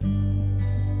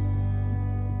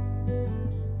Hey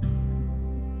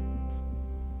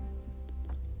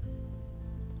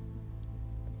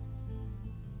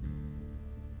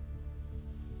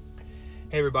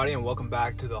everybody, and welcome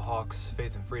back to the Hawks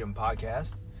Faith and Freedom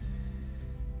podcast.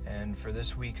 And for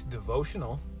this week's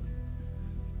devotional,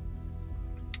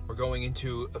 we're going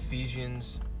into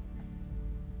Ephesians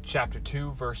chapter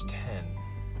 2, verse 10.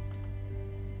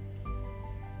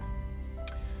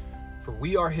 For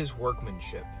we are his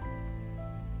workmanship,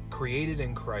 created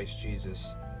in Christ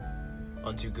Jesus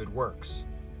unto good works,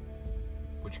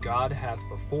 which God hath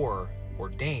before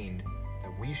ordained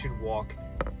that we should walk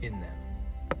in them.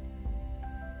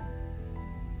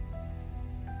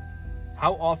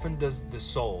 How often does the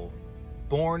soul,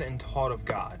 born and taught of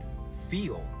God,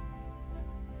 feel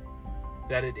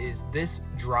that it is this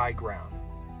dry ground?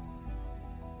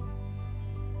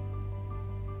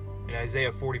 In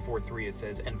Isaiah 44:3 it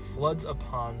says, "And floods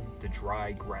upon the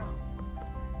dry ground."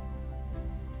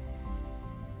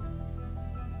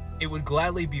 It would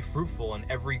gladly be fruitful in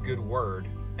every good word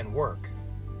and work.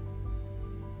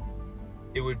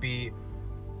 It would be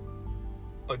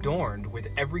adorned with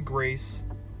every grace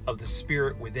of the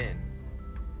Spirit within,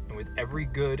 and with every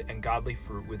good and godly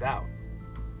fruit without.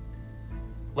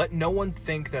 Let no one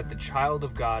think that the child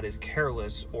of God is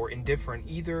careless or indifferent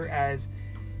either as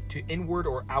to inward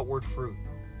or outward fruit.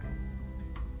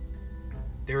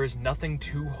 There is nothing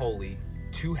too holy,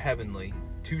 too heavenly,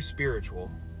 too spiritual,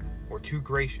 or too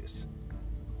gracious,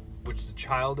 which the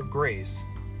child of grace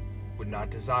would not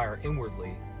desire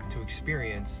inwardly to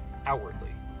experience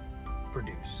outwardly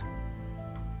produce.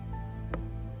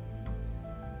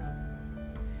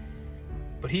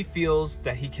 But he feels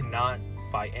that he cannot,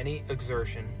 by any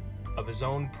exertion of his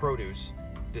own produce,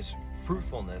 this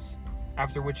fruitfulness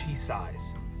after which he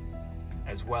sighs.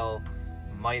 As well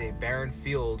might a barren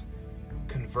field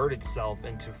convert itself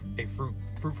into a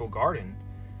fruitful garden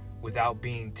without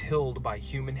being tilled by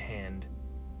human hand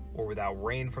or without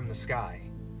rain from the sky,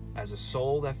 as a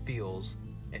soul that feels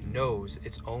and knows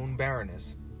its own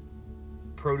barrenness,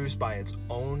 produce by its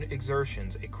own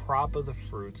exertions a crop of the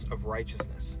fruits of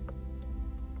righteousness.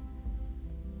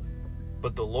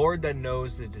 But the Lord that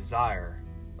knows the desire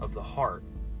of the heart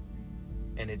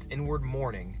and its inward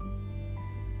mourning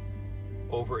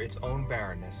over its own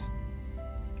barrenness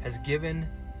has given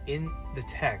in the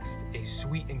text a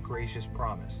sweet and gracious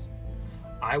promise.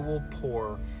 I will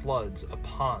pour floods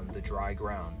upon the dry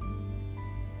ground.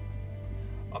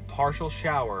 A partial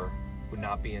shower would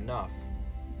not be enough.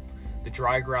 The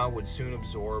dry ground would soon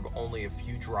absorb only a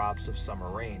few drops of summer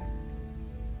rain.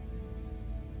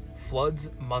 Floods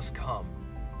must come,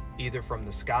 either from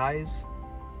the skies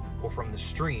or from the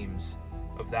streams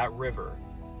of that river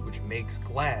which makes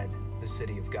glad the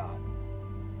city of God.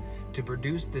 To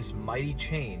produce this mighty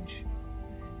change,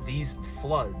 these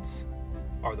floods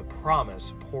are the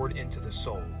promise poured into the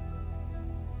soul.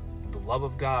 The love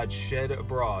of God shed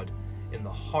abroad in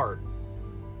the heart,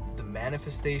 the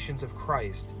manifestations of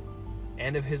Christ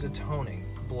and of his atoning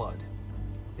blood,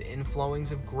 the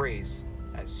inflowings of grace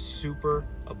as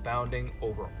superabounding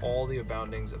over all the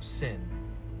aboundings of sin,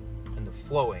 and the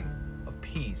flowing of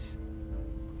peace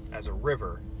as a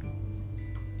river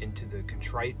into the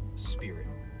contrite spirit.